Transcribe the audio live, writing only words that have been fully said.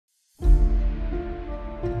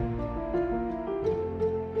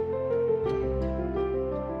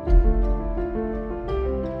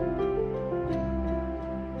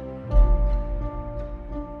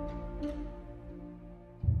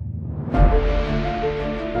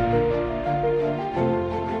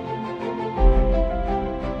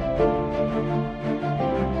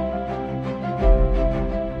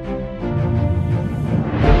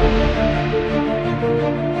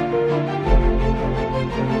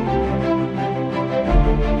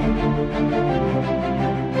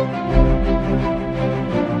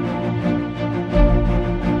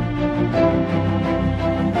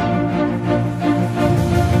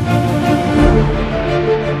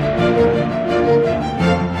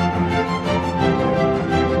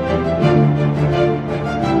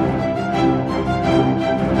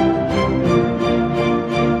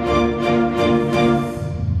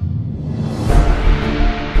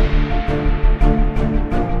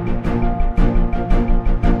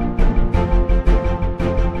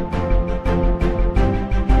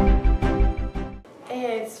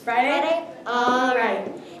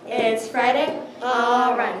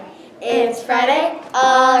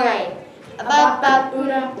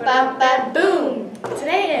Boom!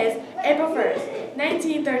 Today is April 1st,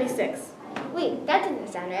 1936. Wait, that didn't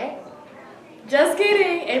sound right. Just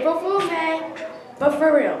kidding, April Fool's Day. But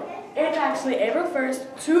for real, it's actually April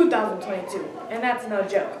 1st, 2022, and that's no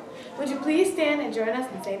joke. Would you please stand and join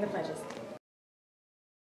us in saying the pledges?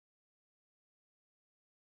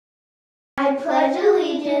 I pledge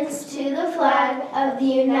allegiance to the flag of the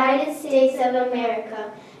United States of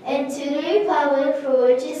America and to the republic for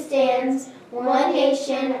which it stands, one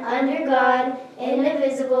nation, under God,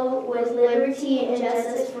 indivisible, with liberty and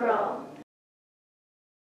justice for all.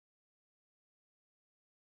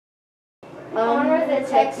 Honor the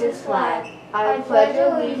Texas flag. I pledge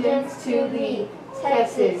allegiance to thee,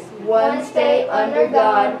 Texas, one state under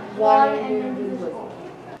God, one and indivisible.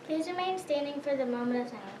 Please remain standing for the moment of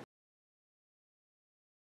silence.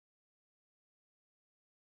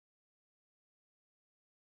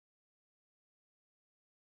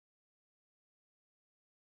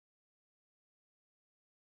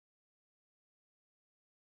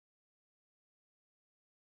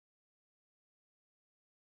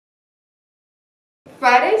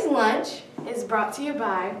 Friday's lunch Is brought to you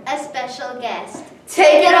by A special guest.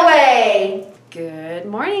 Take it away! Good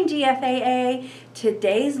morning, GFAA.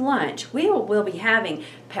 Today's lunch, we'll be having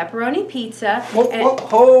pepperoni pizza. Whoa,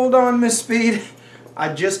 hold on, Miss Speed.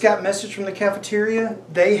 I just got a message from the cafeteria.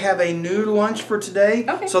 They have a new lunch for today.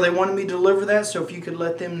 Okay. So they wanted me to deliver that, so if you could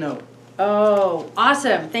let them know. Oh,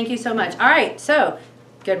 awesome. Thank you so much. All right, so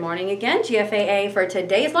good morning again, GFAA. For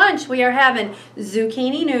today's lunch, we are having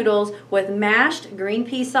zucchini noodles with mashed green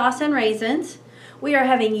pea sauce and raisins. We are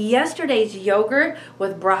having yesterday's yogurt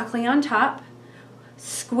with broccoli on top,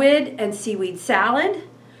 squid and seaweed salad,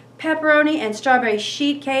 pepperoni and strawberry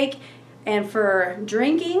sheet cake, and for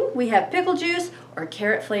drinking, we have pickle juice or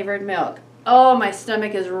carrot-flavored milk. Oh, my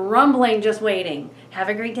stomach is rumbling just waiting. Have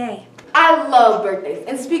a great day. I love birthdays.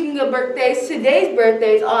 And speaking of birthdays, today's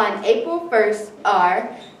birthdays on April 1st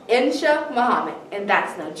are Insha Muhammad, and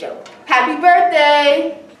that's no joke. Happy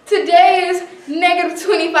birthday! Today is negative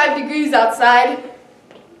 25 degrees outside.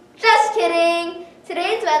 Just kidding.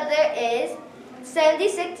 Today's weather is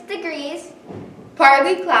 76 degrees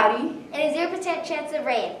Partly cloudy, and a 0% chance of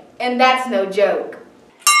rain. and that's no joke.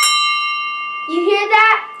 You hear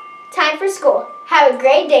that? Time for school. Have a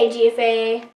great day, GFAA.